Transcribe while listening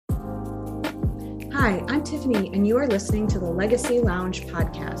Hi, I'm Tiffany, and you are listening to the Legacy Lounge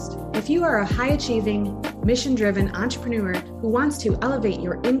podcast. If you are a high-achieving, mission-driven entrepreneur who wants to elevate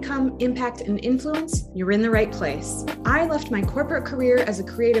your income, impact, and influence, you're in the right place. I left my corporate career as a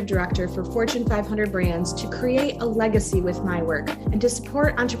creative director for Fortune 500 brands to create a legacy with my work and to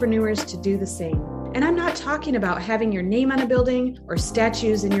support entrepreneurs to do the same. And I'm not talking about having your name on a building or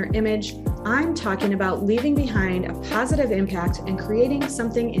statues in your image. I'm talking about leaving behind a positive impact and creating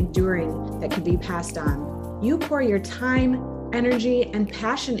something enduring that can be passed on. You pour your time, energy, and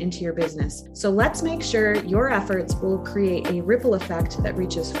passion into your business. So let's make sure your efforts will create a ripple effect that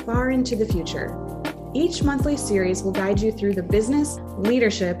reaches far into the future. Each monthly series will guide you through the business,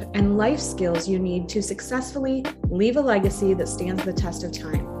 leadership, and life skills you need to successfully leave a legacy that stands the test of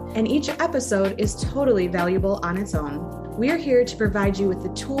time. And each episode is totally valuable on its own. We are here to provide you with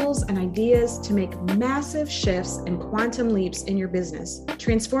the tools and ideas to make massive shifts and quantum leaps in your business,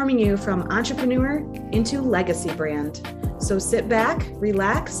 transforming you from entrepreneur into legacy brand. So sit back,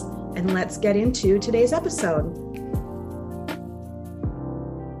 relax, and let's get into today's episode.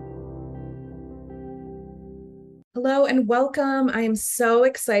 Hello and welcome. I am so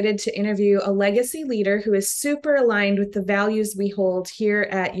excited to interview a legacy leader who is super aligned with the values we hold here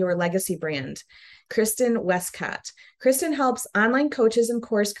at Your Legacy Brand, Kristen Westcott. Kristen helps online coaches and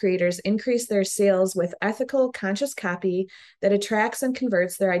course creators increase their sales with ethical, conscious copy that attracts and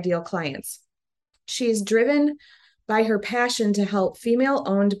converts their ideal clients. She is driven by her passion to help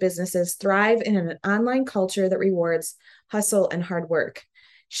female-owned businesses thrive in an online culture that rewards hustle and hard work.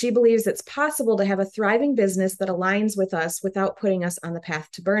 She believes it's possible to have a thriving business that aligns with us without putting us on the path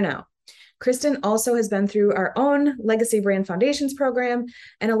to burnout. Kristen also has been through our own Legacy Brand Foundations program,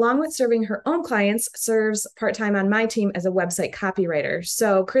 and along with serving her own clients, serves part-time on my team as a website copywriter.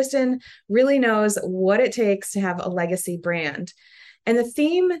 So Kristen really knows what it takes to have a legacy brand. And the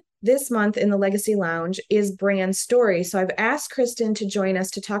theme this month in the Legacy Lounge is brand story. So I've asked Kristen to join us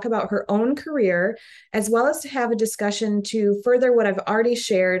to talk about her own career, as well as to have a discussion to further what I've already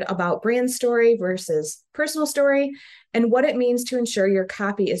shared about brand story versus personal story, and what it means to ensure your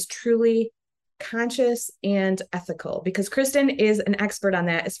copy is truly conscious and ethical, because Kristen is an expert on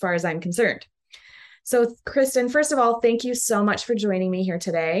that as far as I'm concerned. So Kristen, first of all, thank you so much for joining me here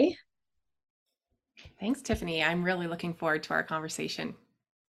today. Thanks, Tiffany. I'm really looking forward to our conversation.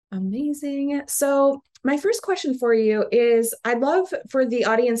 Amazing. So my first question for you is, I'd love for the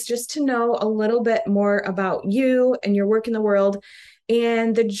audience just to know a little bit more about you and your work in the world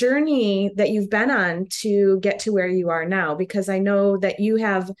and the journey that you've been on to get to where you are now, because I know that you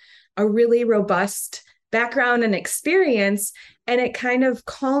have a really robust background and experience, and it kind of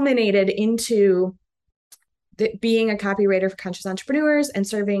culminated into being a copywriter for conscious entrepreneurs and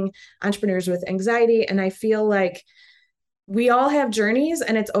serving entrepreneurs with anxiety. And I feel like we all have journeys,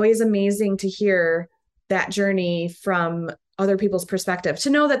 and it's always amazing to hear that journey from other people's perspective,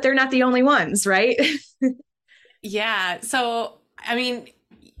 to know that they're not the only ones, right? Yeah. So, I mean,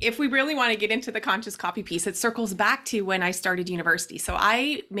 if we really want to get into the conscious copy piece, it circles back to when I started university. So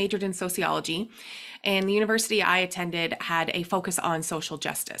I majored in sociology, and the university I attended had a focus on social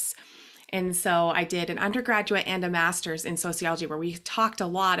justice. And so I did an undergraduate and a master's in sociology, where we talked a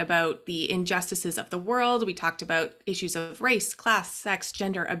lot about the injustices of the world. We talked about issues of race, class, sex,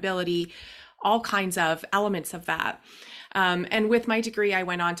 gender, ability, all kinds of elements of that. And with my degree, I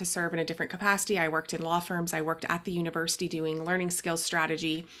went on to serve in a different capacity. I worked in law firms. I worked at the university doing learning skills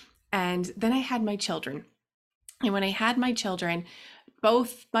strategy. And then I had my children. And when I had my children,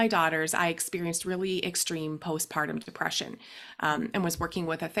 both my daughters, I experienced really extreme postpartum depression, and was working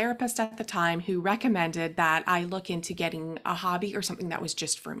with a therapist at the time who recommended that I look into getting a hobby or something that was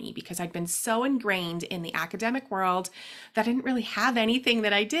just for me, because I'd been so ingrained in the academic world that I didn't really have anything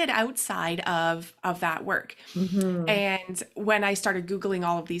that I did outside of that work. Mm-hmm. And when I started Googling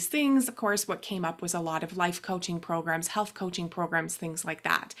all of these things, of course, what came up was a lot of life coaching programs, health coaching programs, things like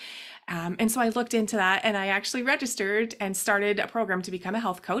that. And so I looked into that, and I actually registered and started a program to become a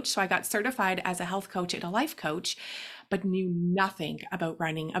health coach. So I got certified as a health coach and a life coach, but knew nothing about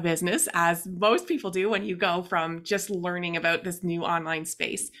running a business, as most people do when you go from just learning about this new online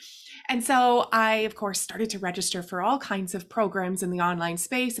space. And so I, of course, started to register for all kinds of programs in the online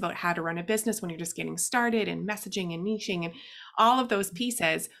space about how to run a business when you're just getting started, and messaging and niching and all of those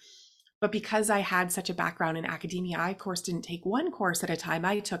pieces. But because I had such a background in academia, I, of course, didn't take one course at a time.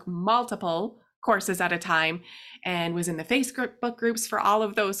 I took multiple courses at a time and was in the Facebook groups for all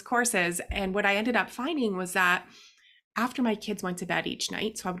of those courses. And what I ended up finding was that after my kids went to bed each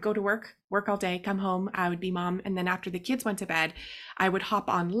night, so I would go to work all day, come home, I would be mom. And then after the kids went to bed, I would hop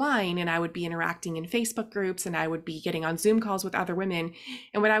online and I would be interacting in Facebook groups and I would be getting on Zoom calls with other women.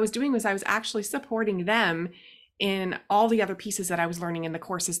 And what I was doing was I was actually supporting them in all the other pieces that I was learning in the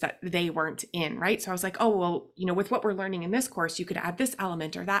courses that they weren't in, right? So I was like, oh, well, with what we're learning in this course, you could add this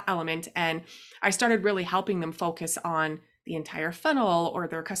element or that element. And I started really helping them focus on the entire funnel or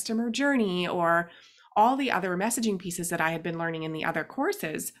their customer journey or all the other messaging pieces that I had been learning in the other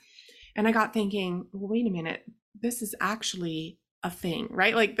courses. And I got thinking, well, wait a minute, this is actually a thing,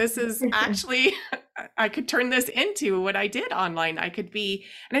 right? Like this is actually, I could turn this into what I did online. I could be,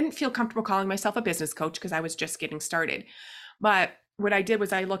 and I didn't feel comfortable calling myself a business coach because I was just getting started. But what I did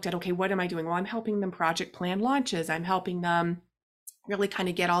was I looked at, okay, what am I doing? Well, I'm helping them project plan launches. I'm helping them really kind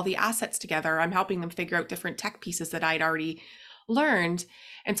of get all the assets together. I'm helping them figure out different tech pieces that I'd already learned.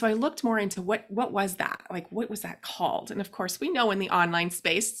 And so I looked more into what was that? Like what was that called? And of course, we know in the online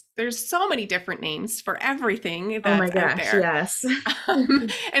space, there's so many different names for everything Oh my that's out gosh, there. yes.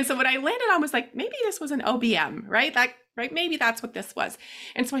 And so what I landed on was like, maybe this was an OBM, right? Right? Maybe that's what this was.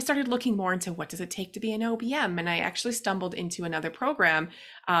 And so I started looking more into what does it take to be an OBM? And I actually stumbled into another program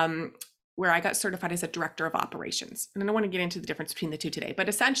where I got certified as a director of operations. And I don't want to get into the difference between the two today, but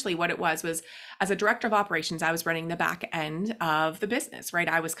essentially what it was as a director of operations, I was running the back end of the business, right?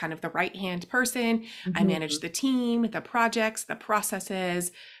 I was kind of the right-hand person. I managed the team, the projects, the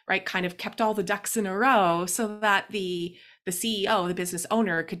processes, right? Kind of kept all the ducks in a row so that the CEO, the business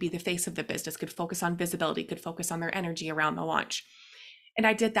owner, could be the face of the business, could focus on visibility, could focus on their energy around the launch. And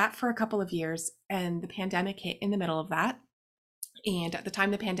I did that for a couple of years, and the pandemic hit in the middle of that. And at the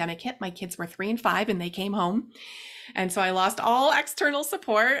time the pandemic hit, my kids were 3 and 5 and they came home. And so I lost all external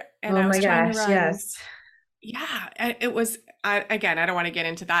support and Oh I my was trying to gosh, run. yes. Yeah, it was, again, I don't want to get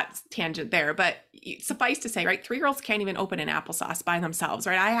into that tangent there, but suffice to say, right, 3-year-olds can't even open an applesauce by themselves,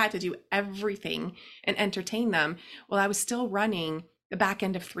 right? I had to do everything and entertain them while I was still running the back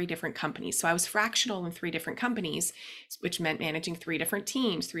end of 3 different companies. So I was fractional in 3 different companies, which meant managing 3 different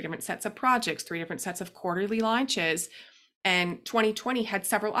teams, 3 different sets of projects, 3 different sets of quarterly launches. And 2020 had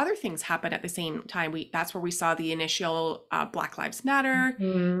several other things happen at the same time. That's where we saw the initial Black Lives Matter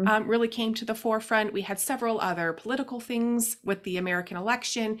really came to the forefront. We had several other political things with the American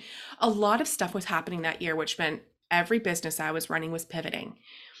election. A lot of stuff was happening that year, which meant every business I was running was pivoting.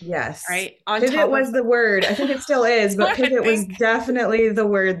 Yes. Right. On Pivot top of, was the word. I think it still is, but I pivot was think, definitely the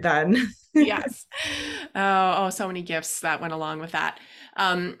word then. yes. Oh, so many gifts that went along with that.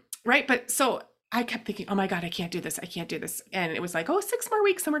 Right. But so I kept thinking, oh my God, I can't do this. I can't do this. And it was like, oh, 6 more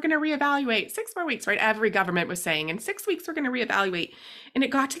weeks and we're going to reevaluate. 6 more weeks, right? Every government was saying, in 6 weeks, we're going to reevaluate. And it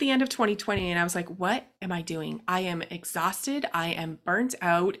got to the end of 2020 and I was like, what am I doing? I am exhausted. I am burnt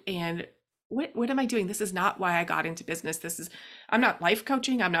out. And what am I doing? This is not why I got into business. I'm not life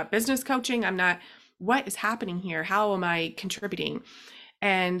coaching. I'm not business coaching. What is happening here? How am I contributing?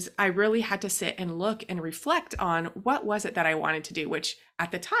 And I really had to sit and look and reflect on what was it that I wanted to do, which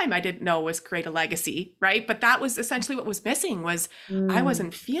at the time I didn't know was create a legacy, right? But that was essentially what was missing was I Mm,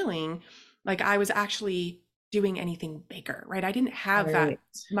 wasn't feeling like I was actually doing anything bigger, right? I didn't have that. right.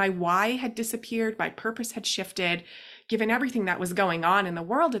 My why had disappeared, my purpose had shifted. Given everything that was going on in the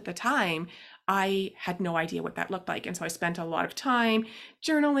world at the time, I had no idea what that looked like. And so I spent a lot of time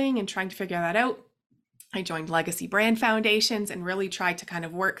journaling and trying to figure that out. I joined Legacy Brand Foundations and really tried to kind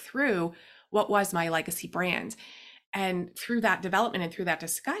of work through what was my legacy brand. And through that development and through that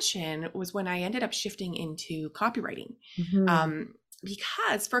discussion was when I ended up shifting into copywriting. Mhm.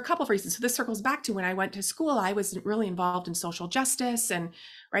 Because for a couple of reasons. So this circles back to when I went to school, I was really involved in social justice and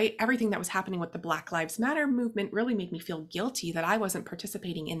right, everything that was happening with the Black Lives Matter movement really made me feel guilty that I wasn't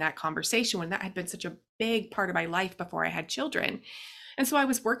participating in that conversation when that had been such a big part of my life before I had children. And so I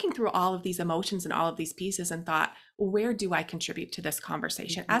was working through all of these emotions and all of these pieces and thought, well, where do I contribute to this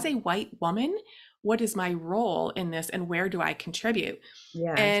conversation? As a white woman, what is my role in this and where do I contribute?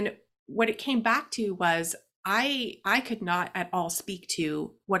 Yes. And what it came back to was I could not at all speak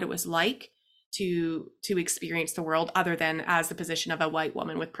to what it was like to experience the world other than as the position of a white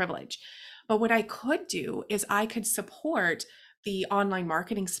woman with privilege. But what I could do is I could support the online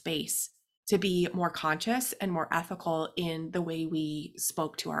marketing space to be more conscious and more ethical in the way we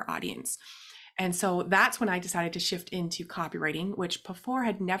spoke to our audience. And so that's when I decided to shift into copywriting, which before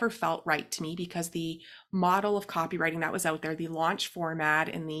had never felt right to me because the model of copywriting that was out there, the launch format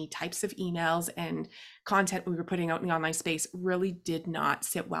and the types of emails and content we were putting out in the online space really did not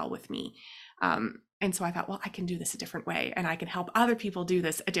sit well with me. And so I thought, well, I can do this a different way and I can help other people do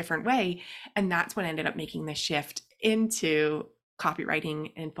this a different way. And that's when I ended up making the shift into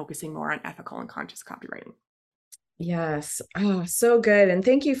copywriting and focusing more on ethical and conscious copywriting. Yes. Oh, so good. And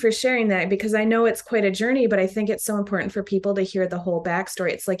thank you for sharing that because I know it's quite a journey, but I think it's so important for people to hear the whole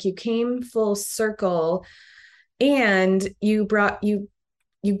backstory. It's like you came full circle and you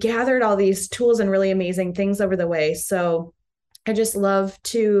gathered all these tools and really amazing things over the way. So I just love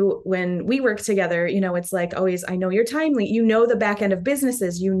to when we work together, it's like always, I know you're timely, the back end of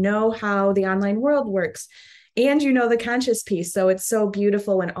businesses, how the online world works, and the conscious piece. So it's so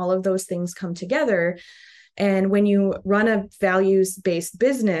beautiful when all of those things come together. And when you run a values based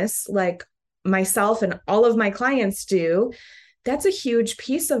business, like myself and all of my clients do, that's a huge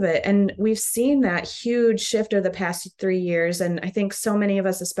piece of it. And we've seen that huge shift over the past 3 years. And I think so many of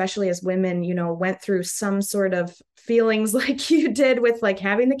us, especially as women, went through some sort of feelings like you did with like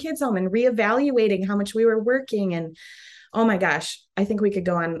having the kids home and reevaluating how much we were working. And oh my gosh, I think we could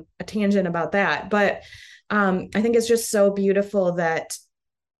go on a tangent about that. But I think it's just so beautiful that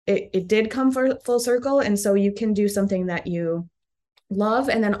it did come for full circle. And so you can do something that you love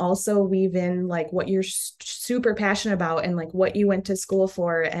and then also weave in like what you're super passionate about and like what you went to school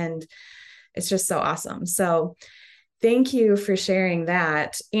for, and it's just so awesome. So thank you for sharing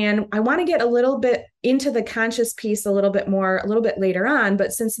that. And I want to get a little bit into the conscious piece a little bit more a little bit later on,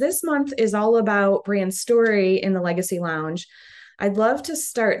 but since this month is all about brand story in the Legacy Lounge, I'd love to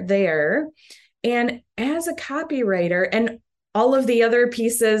start there. And as a copywriter and all of the other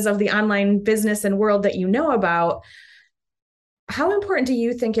pieces of the online business and world that you know about, how important do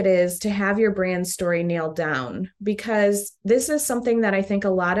you think it is to have your brand story nailed down? Because this is something that I think a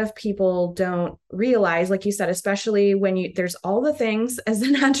lot of people don't realize, like you said, especially when there's all the things as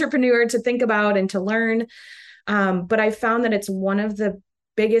an entrepreneur to think about and to learn. But I found that it's one of the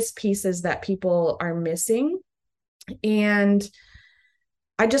biggest pieces that people are missing. And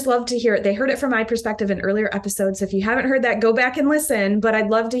I just love to hear it. They heard it from my perspective in earlier episodes. If you haven't heard that, go back and listen, but I'd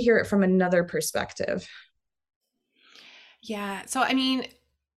love to hear it from another perspective. Yeah. So, I mean,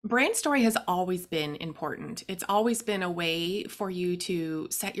 brand story has always been important. It's always been a way for you to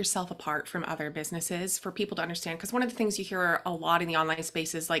set yourself apart from other businesses, for people to understand. Because one of the things you hear a lot in the online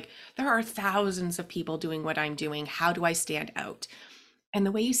space is like, there are thousands of people doing what I'm doing. How do I stand out? And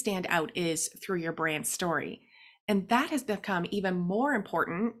the way you stand out is through your brand story. And that has become even more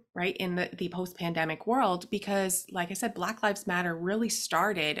important, right, in the post-pandemic world, because, like I said, Black Lives Matter really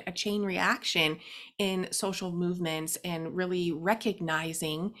started a chain reaction in social movements and really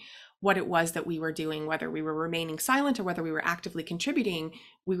recognizing what it was that we were doing, whether we were remaining silent or whether we were actively contributing,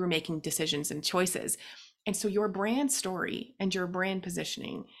 we were making decisions and choices. And so your brand story and your brand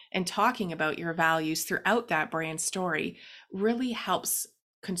positioning and talking about your values throughout that brand story really helps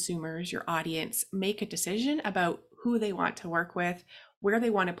consumers, your audience, make a decision about who they want to work with, where they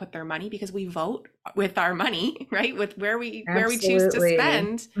want to put their money, because we vote with our money, right? With where we choose to Absolutely.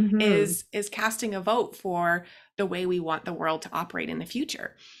 spend Mm-hmm. is casting a vote for the way we want the world to operate in the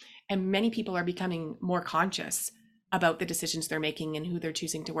future. And many people are becoming more conscious about the decisions they're making and who they're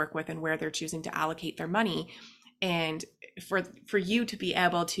choosing to work with and where they're choosing to allocate their money. And for you to be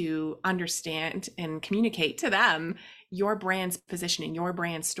able to understand and communicate to them your brand's positioning, your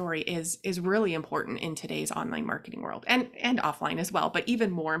brand story is really important in today's online marketing world, and offline as well, but even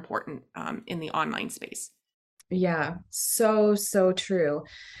more important in the online space. Yeah, so, so true.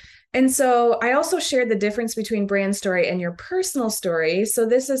 And so I also shared the difference between brand story and your personal story. So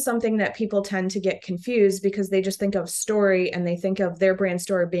this is something that people tend to get confused because they just think of story and they think of their brand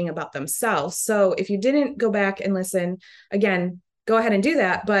story being about themselves. So if you didn't go back and listen, again, go ahead and do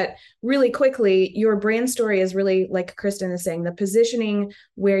that. But really quickly, your brand story is really, like Kristen is saying, the positioning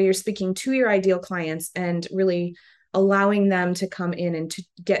where you're speaking to your ideal clients and really allowing them to come in and to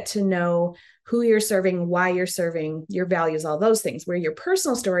get to know who you're serving, why you're serving, your values, all those things, where your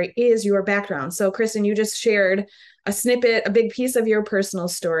personal story is your background. So, Kristen, you just shared a snippet, a big piece of your personal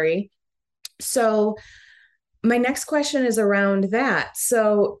story. So, my next question is around that.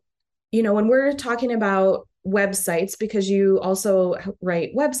 So, when we're talking about websites, because you also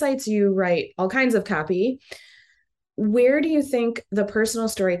write websites, you write all kinds of copy, where do you think the personal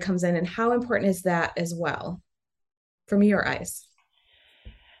story comes in and how important is that as well from your eyes?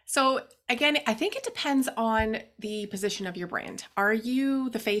 So again, I think it depends on the position of your brand. Are you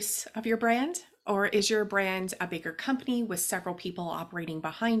the face of your brand? Or is your brand a bigger company with several people operating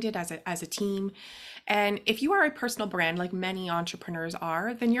behind it as a team? And if you are a personal brand, like many entrepreneurs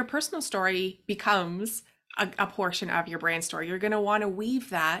are, then your personal story becomes a portion of your brand story. You're going to want to weave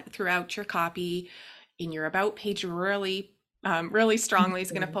that throughout your copy, in your about page, really strongly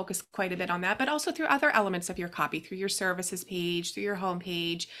is going to focus quite a bit on that, but also through other elements of your copy, through your services page, through your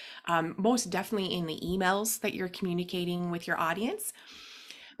homepage, most definitely in the emails that you're communicating with your audience.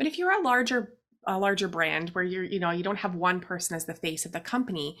 But if you're a larger a larger brand where you don't have one person as the face of the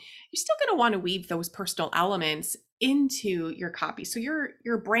company, you're still going to want to weave those personal elements into your copy. So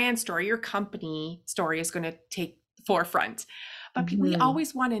your brand story, your company story is going to take forefront. But we Mhm.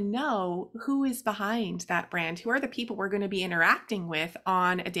 always want to know who is behind that brand. Who are the people we're going to be interacting with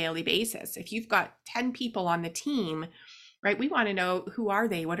on a daily basis? If you've got 10 people on the team, right, we want to know, who are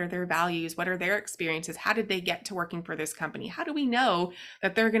they? What are their values? What are their experiences? How did they get to working for this company? How do we know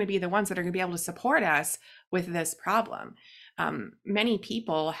that they're going to be the ones that are going to be able to support us with this problem? Many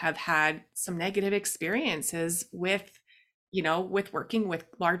people have had some negative experiences with working with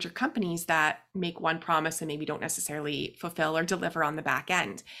larger companies that make one promise and maybe don't necessarily fulfill or deliver on the back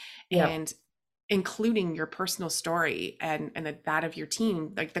end. Yep. And including your personal story and that of your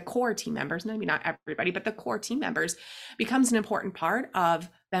team, like the core team members, maybe not everybody, but the core team members, becomes an important part of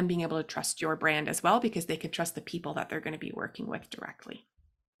them being able to trust your brand as well, because they can trust the people that they're going to be working with directly.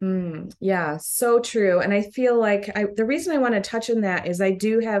 Yeah, so true. And I feel like the reason I want to touch on that is I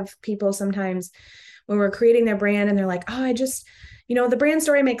do have people sometimes when we're creating their brand and they're like, oh, the brand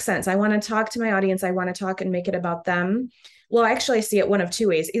story makes sense. I want to talk to my audience. I want to talk and make it about them. Well, actually, I see it one of two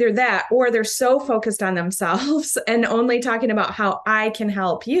ways, either that or they're so focused on themselves and only talking about how I can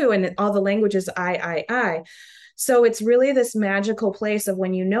help you and all the languages I. So it's really this magical place of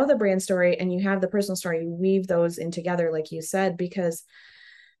when you know the brand story and you have the personal story, you weave those in together, like you said, because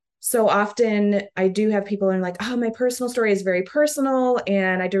so often I do have people and like, oh, my personal story is very personal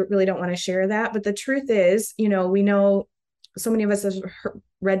and really don't want to share that. But the truth is, we know so many of us have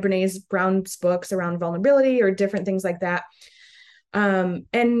read Brene Brown's books around vulnerability or different things like that.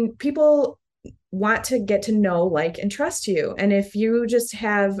 And people want to get to know, like, and trust you. And if you just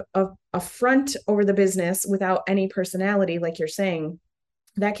have a front over the business without any personality, like you're saying,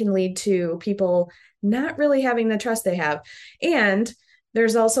 that can lead to people not really having the trust they have. And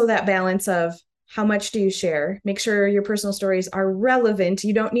there's also that balance of how much do you share? Make sure your personal stories are relevant.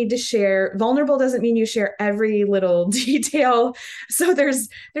 You don't need to share. Vulnerable doesn't mean you share every little detail. So there's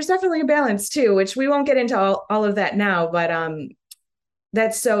definitely a balance too, which we won't get into all of that now, but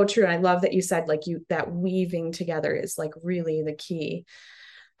that's so true. And I love that you said like that weaving together is like really the key.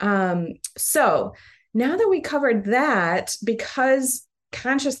 So now that we covered that, because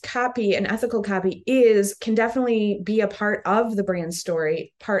conscious copy and ethical copy can definitely be a part of the brand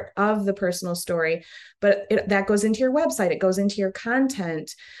story, part of the personal story, but that goes into your website, it goes into your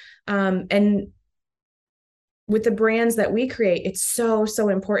content. And with the brands that we create, it's so, so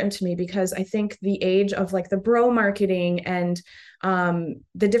important to me because I think the age of like the bro marketing and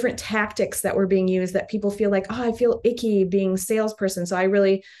the different tactics that were being used, that people feel like, oh, I feel icky being salesperson. So I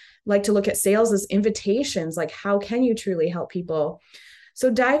really like to look at sales as invitations, like how can you truly help people? So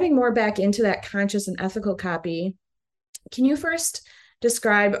diving more back into that conscious and ethical copy, can you first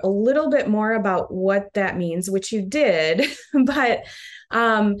describe a little bit more about what that means, which you did, but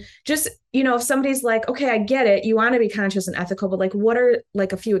just, if somebody's like, okay, I get it, you want to be conscious and ethical, but like, what are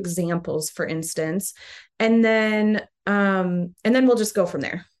like a few examples, for instance? And then we'll just go from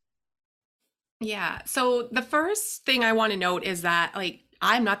there. Yeah. So the first thing I want to note is that, like,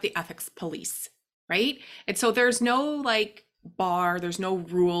 I'm not the ethics police, right? And so there's no like there's no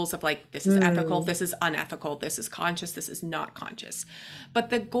rules of like, this is ethical, Mm, this is unethical, this is conscious, this is not conscious. But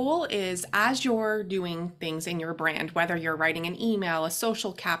the goal is, as you're doing things in your brand, whether you're writing an email, a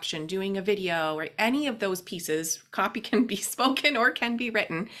social caption, doing a video, or any of those pieces, copy can be spoken or can be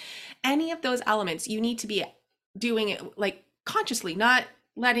written, any of those elements, you need to be doing it like consciously, not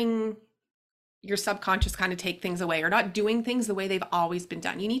letting your subconscious kind of take things away or not doing things the way they've always been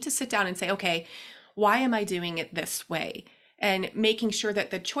done. You need to sit down and say, okay, why am I doing it this way? And making sure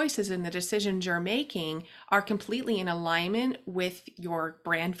that the choices and the decisions you're making are completely in alignment with your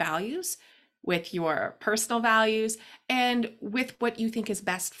brand values, with your personal values, and with what you think is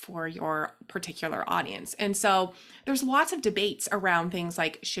best for your particular audience. And so there's lots of debates around things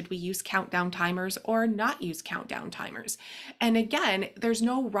like, should we use countdown timers or not use countdown timers? And again, there's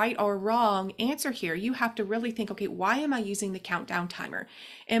no right or wrong answer here. You have to really think, okay, why am I using the countdown timer?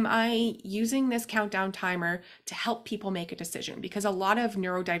 Am I using this countdown timer to help people make a decision? Because a lot of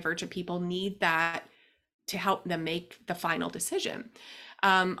neurodivergent people need that to help them make the final decision.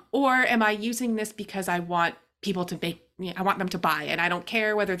 Or am I using this because I want people to I want them to buy it. I don't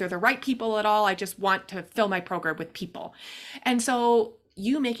care whether they're the right people at all. I just want to fill my program with people. And so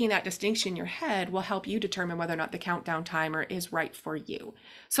you making that distinction in your head will help you determine whether or not the countdown timer is right for you.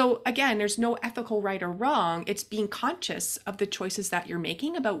 So again, there's no ethical right or wrong. It's being conscious of the choices that you're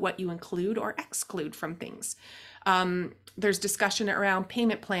making about what you include or exclude from things. There's discussion around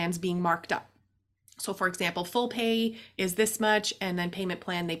payment plans being marked up. So for example, full pay is this much, and then payment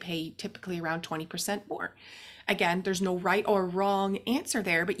plan, they pay typically around 20% more. Again, there's no right or wrong answer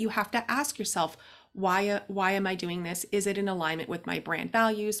there, but you have to ask yourself, why am I doing this? Is it in alignment with my brand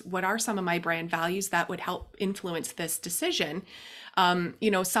values? What are some of my brand values that would help influence this decision?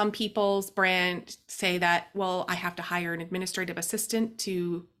 Some people's brand say that, well, I have to hire an administrative assistant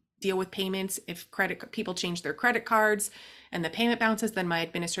to deal with payments. If credit people change their credit cards and the payment bounces, then my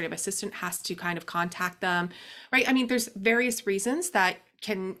administrative assistant has to kind of contact them, right? I mean, there's various reasons that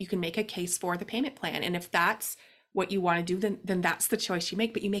you can make a case for the payment plan. And if that's what you want to do, then that's the choice you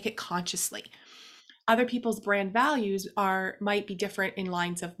make, but you make it consciously. Other people's brand values might be different in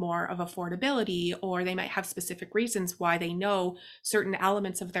lines of more of affordability, or they might have specific reasons why they know certain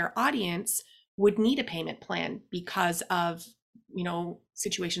elements of their audience would need a payment plan because of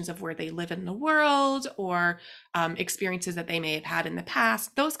situations of where they live in the world, or experiences that they may have had in the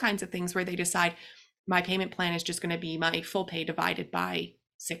past, those kinds of things, where they decide my payment plan is just going to be my full pay divided by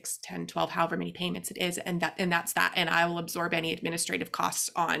 6, 10, 12, however many payments it is, and that's that, and I will absorb any administrative costs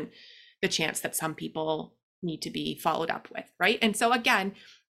on the chance that some people need to be followed up with, right? And so again,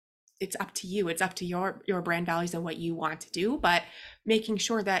 it's up to you. It's up to your brand values and what you want to do, but making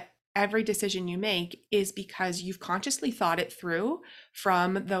sure that every decision you make is because you've consciously thought it through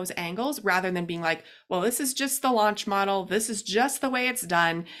from those angles, rather than being like, well, this is just the launch model, this is just the way it's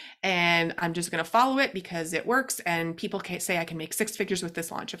done, and I'm just going to follow it because it works, and people can say I can make 6 figures with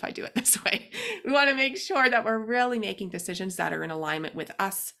this launch if I do it this way. We want to make sure that we're really making decisions that are in alignment with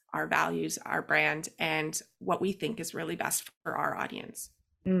us, our values, our brand, and what we think is really best for our audience.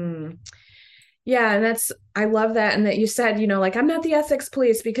 Yeah, and I love that. And that you said, like, I'm not the ethics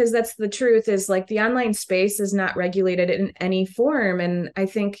police, because that's the truth, is like the online space is not regulated in any form. And I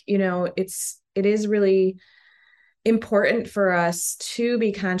think, it is really important for us to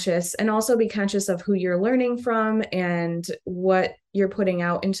be conscious, and also be conscious of who you're learning from and what you're putting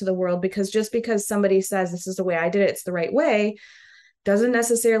out into the world, because just because somebody says this is the way I did it, it's the right way, doesn't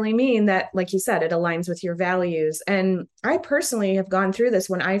necessarily mean that, like you said, it aligns with your values. And I personally have gone through this.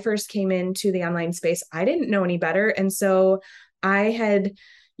 When I first came into the online space, I didn't know any better. And so I had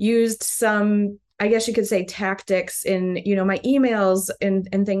used some, I guess you could say, tactics in, my emails and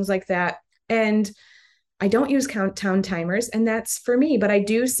things like that. And I don't use countdown timers, and that's for me. But I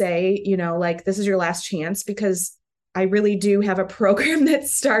do say, like, this is your last chance, because I really do have a program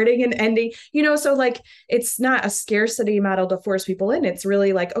that's starting and ending, so like, it's not a scarcity model to force people in. It's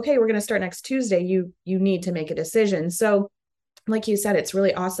really like, okay, we're going to start next Tuesday. You need to make a decision. So like you said, it's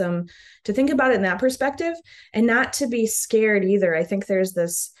really awesome to think about it in that perspective, and not to be scared either. I think there's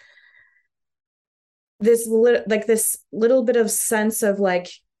this little bit of sense of like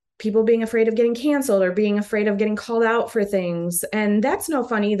people being afraid of getting canceled, or being afraid of getting called out for things. And that's no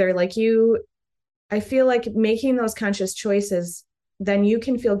fun either. Like, I feel like making those conscious choices, then you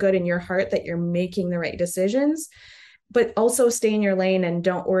can feel good in your heart that you're making the right decisions, but also stay in your lane and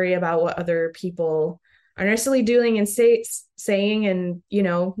don't worry about what other people are necessarily doing and saying. And,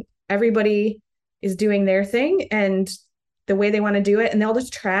 everybody is doing their thing and the way they want to do it, and they'll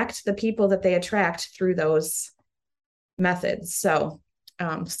attract the people that they attract through those methods. So,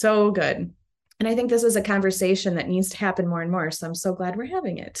 so good. And I think this is a conversation that needs to happen more and more. So I'm so glad we're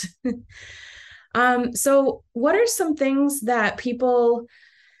having it. So what are some things that people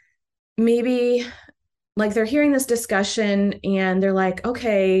maybe, like, they're hearing this discussion and they're like,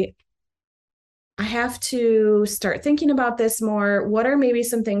 okay, I have to start thinking about this more. What are maybe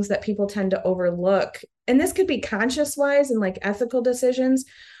some things that people tend to overlook? And this could be conscious wise and like ethical decisions,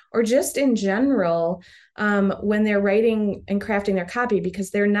 or just in general, when they're writing and crafting their copy, because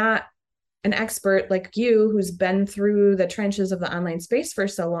they're not an expert like you, who's been through the trenches of the online space for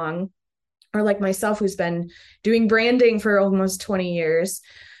so long, or like myself, who's been doing branding for almost 20 years.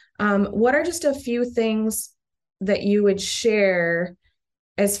 What are just a few things that you would share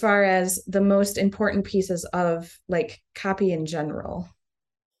as far as the most important pieces of like copy in general?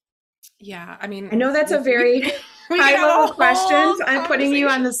 Yeah, I mean, I know that's a very high level question. So I'm putting you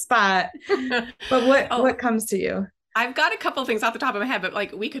on the spot, but what comes to you? I've got a couple of things off the top of my head, but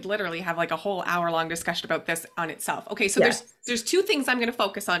like we could literally have like a whole hour-long discussion about this on itself. Okay, so Yes. there's 2 things I'm going to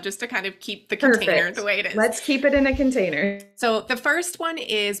focus on just to kind of keep the container the way it is. Let's keep it in a container. So the first one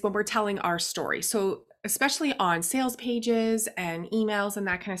is when we're telling our story. So especially on sales pages and emails and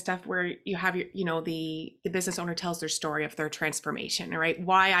that kind of stuff, where you have your, the business owner tells their story of their transformation, right?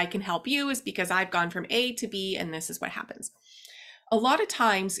 Why I can help you is because I've gone from A to B and this is what happens. A lot of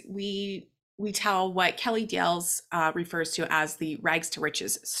times we tell what Kelly Dales refers to as the rags to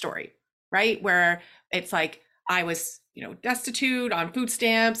riches story, right? Where it's like, I was destitute on food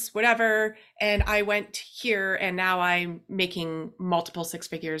stamps, whatever. And I went here and now I'm making multiple six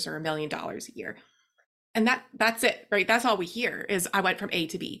figures or $1 million a year. And that's it, right? That's all we hear is I went from A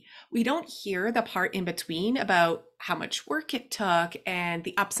to B. We don't hear the part in between about how much work it took and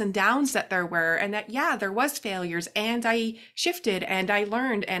the ups and downs that there were, and that, yeah, there was failures and I shifted and I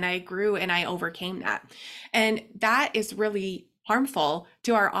learned and I grew and I overcame that. And that is really harmful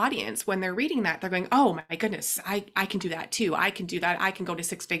to our audience when they're reading that. They're going, oh my goodness, I can do that too. I can do that. I can go to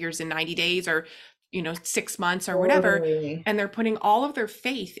six figures in 90 days or 6 months or whatever. Totally. And they're putting all of their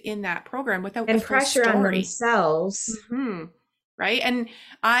faith in that program without the And full pressure on story. themselves. Hmm. Right. And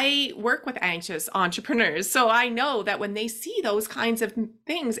I work with anxious entrepreneurs. So I know that when they see those kinds of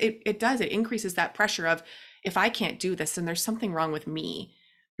things, it increases that pressure of, if I can't do this, then there's something wrong with me.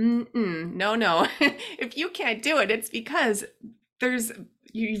 No. If you can't do it, it's because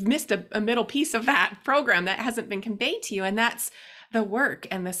you've missed a middle piece of that program that hasn't been conveyed to you. And that's the work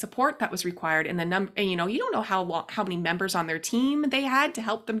and the support that was required and the number. And, you don't know how many members on their team they had to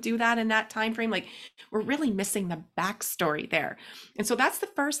help them do that in that time frame. Like, we're really missing the backstory there. And so that's the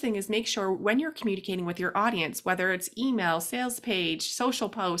first thing, is make sure when you're communicating with your audience, whether it's email, sales page, social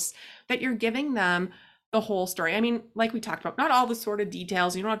posts, that you're giving them the whole story. I mean, like we talked about, not all the sort of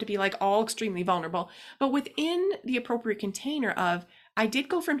details. You don't have to be like all extremely vulnerable, but within the appropriate container of, I did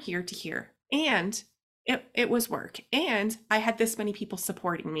go from here to here, and it was work, and I had this many people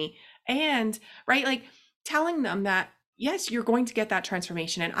supporting me, and right, like telling them that, yes, you're going to get that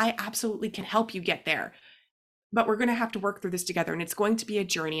transformation and I absolutely can help you get there, but we're going to have to work through this together, and it's going to be a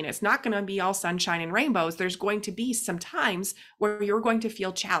journey, and it's not going to be all sunshine and rainbows. There's going to be some times where you're going to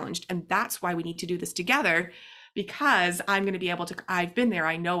feel challenged, and that's why we need to do this together, because I'm going to be able to, I've been there,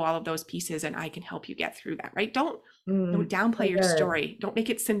 I know all of those pieces, and I can help you get through that, right? Don't downplay your story. Don't make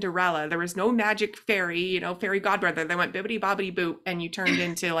it Cinderella. There was no magic fairy, fairy godbrother that went bibbity bobbity boop and you turned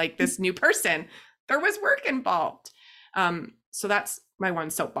into like this new person. There was work involved. So that's my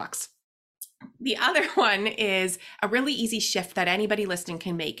one soapbox. The other one is a really easy shift that anybody listening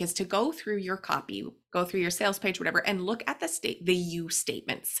can make, is to go through your copy, go through your sales page, whatever, and look at the you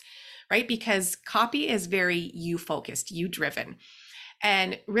statements, right? Because copy is very you focused, you driven,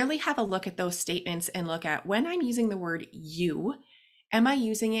 and really have a look at those statements and look at, when I'm using the word you, am I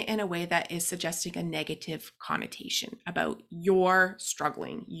using it in a way that is suggesting a negative connotation about you're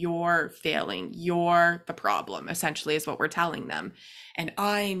struggling, you're failing, you're the problem, essentially, is what we're telling them. And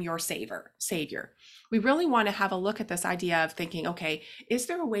I'm your savior. We really want to have a look at this idea of thinking, okay, is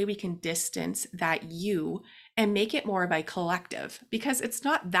there a way we can distance that you and make it more of a collective? Because it's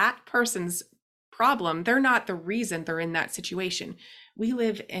not that person's problem. They're not the reason they're in that situation. We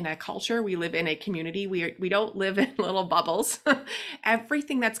live in a culture, we live in a community, we don't live in little bubbles.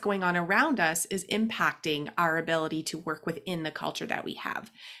 Everything that's going on around us is impacting our ability to work within the culture that we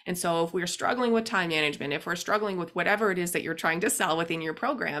have. And so if we're struggling with time management, if we're struggling with whatever it is that you're trying to sell within your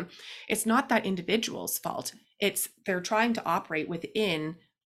program, it's not that individual's fault. It's they're trying to operate within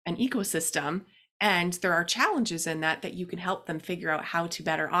an ecosystem, and there are challenges in that you can help them figure out how to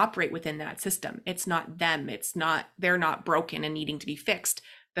better operate within that system. It's not them. They're not broken and needing to be fixed.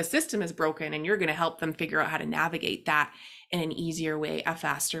 The system is broken, and you're going to help them figure out how to navigate that in an easier way, a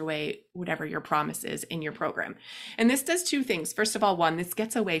faster way, whatever your promise is in your program. And this does two things. First of all, one, this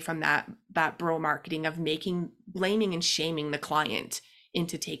gets away from that bro marketing of blaming and shaming the client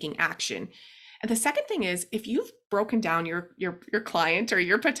into taking action. And the second thing is, if you've broken down your client or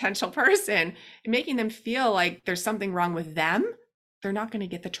your potential person, making them feel like there's something wrong with them, they're not going to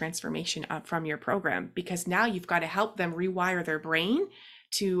get the transformation up from your program, because now you've got to help them rewire their brain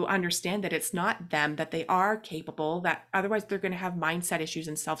to understand that it's not them, that they are capable, that otherwise they're going to have mindset issues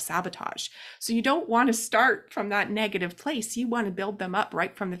and self-sabotage. So you don't want to start from that negative place. You want to build them up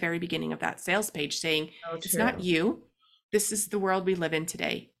right from the very beginning of that sales page, saying, it's not you. This is the world we live in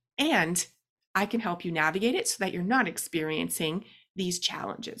today. And I can help you navigate it so that you're not experiencing these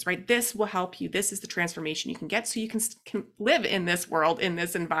challenges, right? This will help you. This is the transformation you can get so you can live in this world, in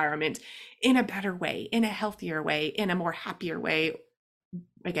this environment, in a better way, in a healthier way, in a more happier way.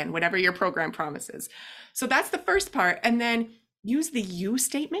 Again, whatever your program promises. So that's the first part. And then use the you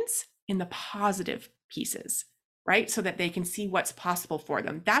statements in the positive pieces, right? So that they can see what's possible for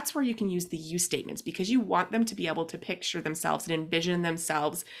them. That's where you can use the you statements, because you want them to be able to picture themselves and envision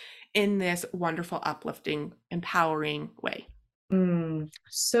themselves in this wonderful, uplifting, empowering way.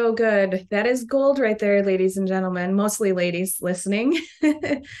 So good. That is gold right there, ladies and gentlemen, mostly ladies listening.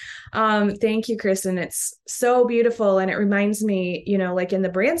 Thank you, Kristen. It's so beautiful. And it reminds me, like in the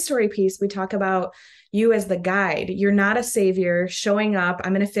brand story piece, we talk about you as the guide. You're not a savior showing up.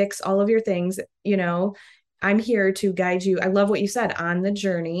 I'm going to fix all of your things. I'm here to guide you. I love what you said, on the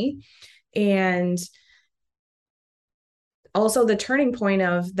journey. And also the turning point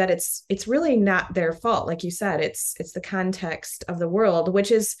of that it's really not their fault. Like you said, it's the context of the world,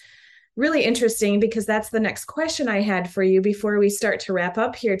 which is really interesting, because that's the next question I had for you before we start to wrap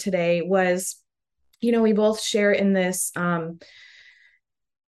up here today was, we both share in this, I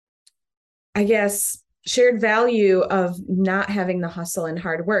guess, shared value of not having the hustle and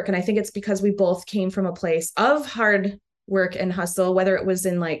hard work. And I think it's because we both came from a place of hard work and hustle, whether it was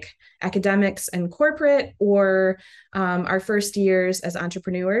in like academics and corporate, or our first years as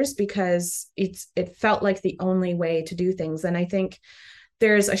entrepreneurs, because it felt like the only way to do things. And I think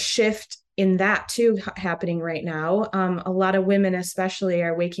there's a shift in that too happening right now. A lot of women especially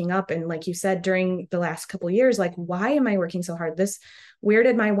are waking up, and like you said, during the last couple of years, like, why am I working so hard? Where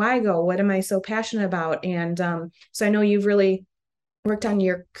did my why go? What am I so passionate about? And so I know you've really worked on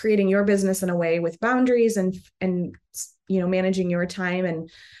your creating your business in a way with boundaries and managing your time. And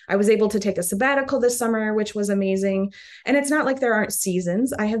I was able to take a sabbatical this summer, which was amazing. And it's not like there aren't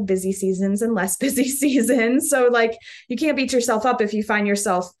seasons. I have busy seasons and less busy seasons, so like, you can't beat yourself up if you find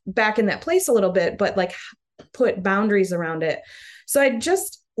yourself back in that place a little bit, but like, put boundaries around it. So I'd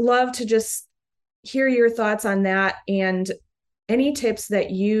just love to just hear your thoughts on that, and any tips that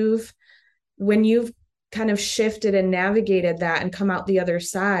when you've kind of shifted and navigated that and come out the other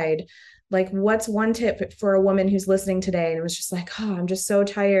side, like, what's one tip for a woman who's listening today and was just like, oh, I'm just so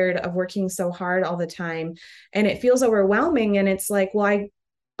tired of working so hard all the time, and it feels overwhelming. And it's like, well,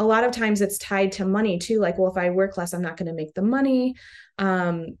 a lot of times it's tied to money too. Like, well, if I work less, I'm not going to make the money.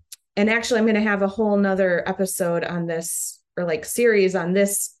 And actually, I'm going to have a whole nother episode on this, or like series on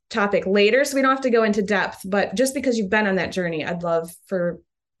this topic later, so we don't have to go into depth, but just because you've been on that journey, I'd love for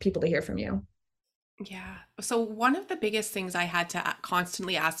people to hear from you. Yeah. So one of the biggest things I had to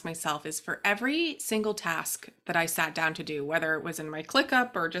constantly ask myself is, for every single task that I sat down to do, whether it was in my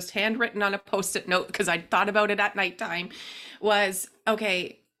ClickUp or just handwritten on a post-it note because I thought about it at nighttime, was,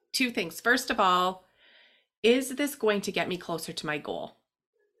 okay, two things. First of all, is this going to get me closer to my goal?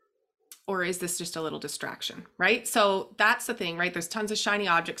 Or is this just a little distraction, right? So that's the thing, right? There's tons of shiny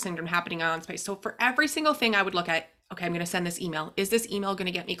object syndrome happening on space. So for every single thing I would look at, okay, I'm going to send this email. Is this email going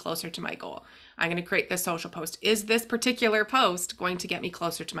to get me closer to my goal? I'm going to create this social post. Is this particular post going to get me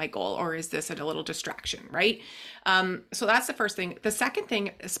closer to my goal? Or is this a little distraction, right? So that's the first thing. The second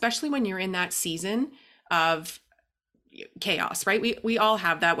thing, especially when you're in that season of chaos, right? We all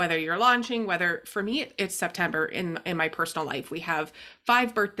have that, whether you're launching, whether for me it's September in my personal life. We have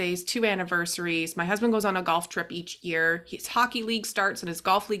 5 birthdays, 2 anniversaries. My husband goes on a golf trip each year. His hockey league starts and his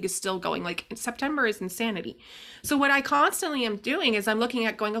golf league is still going. Like, September is insanity. So what I constantly am doing is I'm looking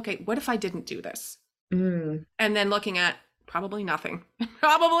at going, okay, what if I didn't do this? And then looking at probably nothing.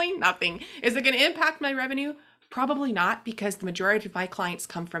 Probably nothing. Is it going to impact my revenue? Probably not, because the majority of my clients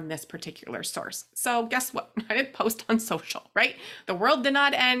come from this particular source. So guess what? I didn't post on social, right? The world did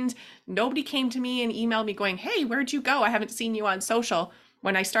not end. Nobody came to me and emailed me going, hey, where'd you go? I haven't seen you on social.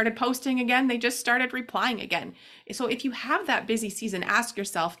 When I started posting again, they just started replying again. So if you have that busy season, ask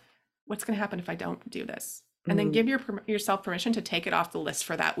yourself, what's going to happen if I don't do this? And then give yourself permission to take it off the list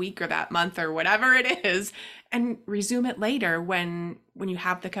for that week or that month or whatever it is, and resume it later when you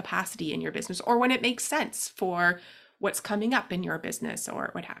have the capacity in your business, or when it makes sense for what's coming up in your business or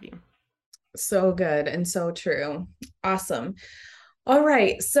what have you. So good and so true. Awesome. All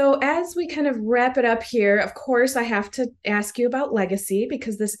right. So as we kind of wrap it up here, of course, I have to ask you about legacy,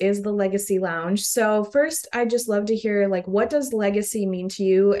 because this is the Legacy Lounge. So first, I'd just love to hear, like, what does legacy mean to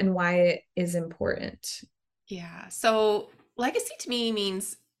you and why it is important? Yeah. So legacy to me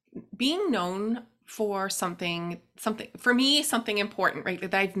means being known for something for me, something important, right?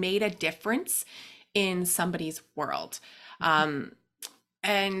 That I've made a difference in somebody's world.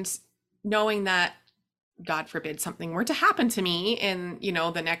 And knowing that, God forbid, something were to happen to me in,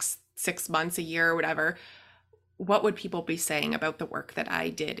 the next 6 months, a year, or whatever, what would people be saying about the work that I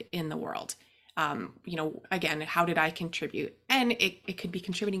did in the world? Again, how did I contribute? And it could be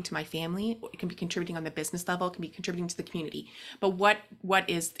contributing to my family. It can be contributing on the business level. It can be contributing to the community. But what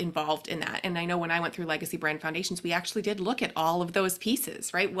is involved in that? And I know when I went through Legacy Brand Foundations, we actually did look at all of those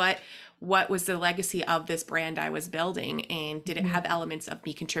pieces, right? What was the legacy of this brand I was building? And did it have elements of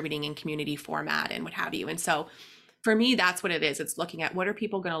me contributing in community format and what have you? And so for me, that's what it is. It's looking at, what are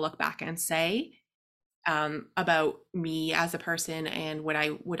people going to look back and say about me as a person and what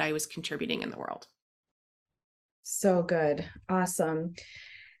I was contributing in the world. So good. Awesome.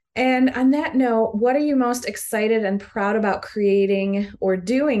 And on that note, what are you most excited and proud about creating or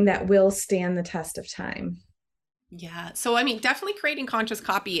doing that will stand the test of time? Yeah. So, I mean, definitely creating conscious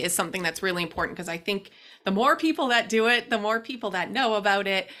copy is something that's really important, because I think the more people that do it, the more people that know about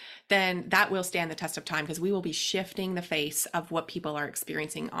it, then that will stand the test of time, because we will be shifting the face of what people are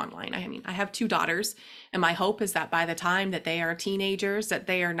experiencing online. I mean, I have 2 daughters, and my hope is that by the time that they are teenagers, that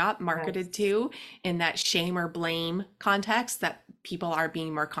they are not marketed to in that shame or blame context, that people are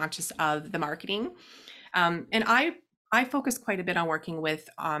being more conscious of the marketing. And I focus quite a bit on working with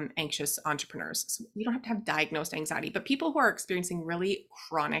anxious entrepreneurs. So you don't have to have diagnosed anxiety, but people who are experiencing really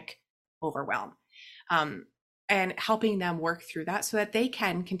chronic overwhelm. And helping them work through that so that they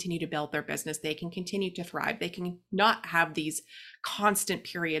can continue to build their business, they can continue to thrive, they can not have these constant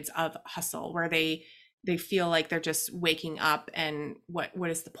periods of hustle where they feel like they're just waking up and what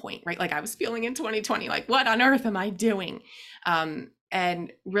is the point, right? Like I was feeling in 2020, like what on earth am I doing?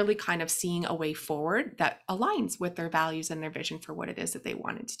 And really kind of seeing a way forward that aligns with their values and their vision for what it is that they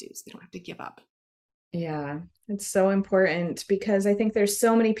wanted to do, so they don't have to give up. Yeah, it's so important because I think there's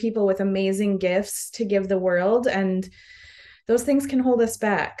so many people with amazing gifts to give the world, and those things can hold us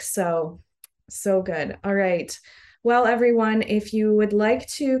back. So good. All right. Well, everyone, if you would like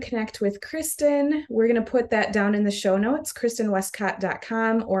to connect with Kristen, we're going to put that down in the show notes,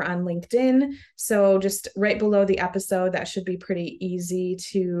 KristenWestcott.com or on LinkedIn. So just right below the episode, that should be pretty easy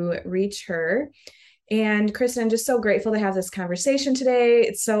to reach her. And Kristen, I'm just so grateful to have this conversation today.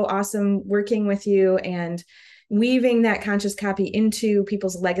 It's so awesome working with you and weaving that conscious copy into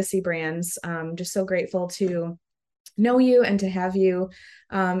people's legacy brands. Just so grateful to know you and to have you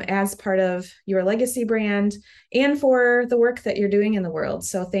as part of your legacy brand and for the work that you're doing in the world.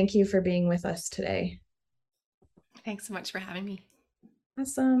 So thank you for being with us today. Thanks so much for having me.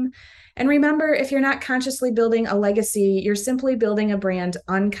 Awesome. And remember, if you're not consciously building a legacy, you're simply building a brand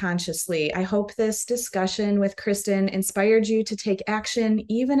unconsciously. I hope this discussion with Kristen inspired you to take action,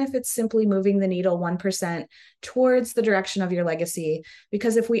 even if it's simply moving the needle 1% towards the direction of your legacy.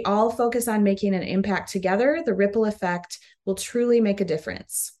 Because if we all focus on making an impact together, the ripple effect will truly make a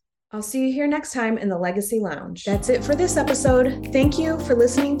difference. I'll see you here next time in the Legacy Lounge. That's it for this episode. Thank you for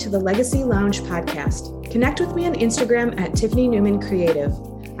listening to the Legacy Lounge podcast. Connect with me on Instagram at Tiffany Newman Creative.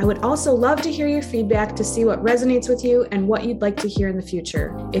 I would also love to hear your feedback to see what resonates with you and what you'd like to hear in the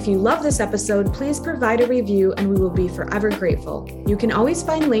future. If you love this episode, please provide a review and we will be forever grateful. You can always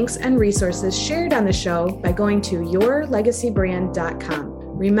find links and resources shared on the show by going to yourlegacybrand.com.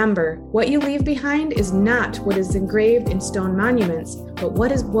 Remember, what you leave behind is not what is engraved in stone monuments, but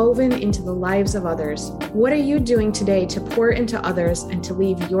what is woven into the lives of others. What are you doing today to pour into others and to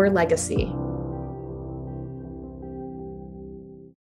leave your legacy?